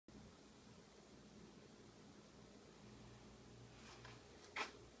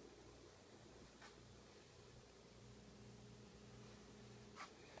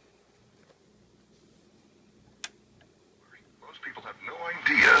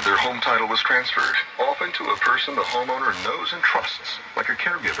their home title was transferred, often to a person the homeowner knows and trusts, like a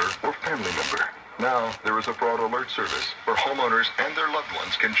caregiver or family member. Now, there is a fraud alert service where homeowners and their loved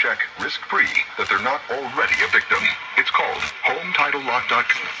ones can check risk-free that they're not already a victim. It's called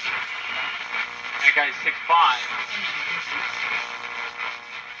HomeTitleLock.com. That guy's 6'5".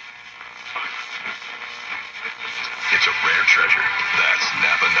 It's a rare treasure. That's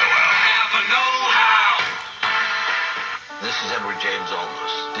Napa Know-How. Napa Know-How. This is Edward James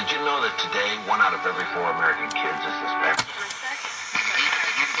Olmos. Did you know that today 1 out of every 4 American kids is Hispanic?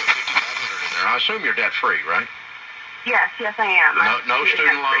 I assume you're debt-free, right? Yes, I am. No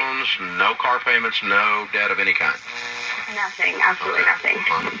student loans, no car payments, no debt of any kind? Nothing, absolutely nothing.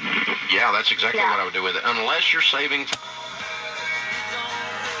 Yeah, that's exactly what I would do with it. Unless you're saving...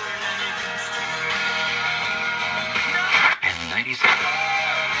 And 97.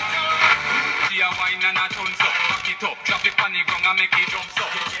 Drop it on the ground and make it jump so.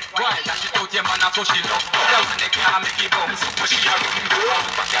 Why? Dash it out your man so she love so. Girl when they can't make it bounce, but she a run go out.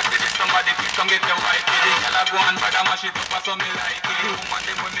 Back at it, somebody quick come get the white kid. Girl a go and bother mash it up so me like it. Woman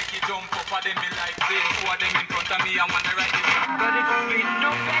them will make it jump up, for them me like it. Two of them in front of me and one right it. Got it going.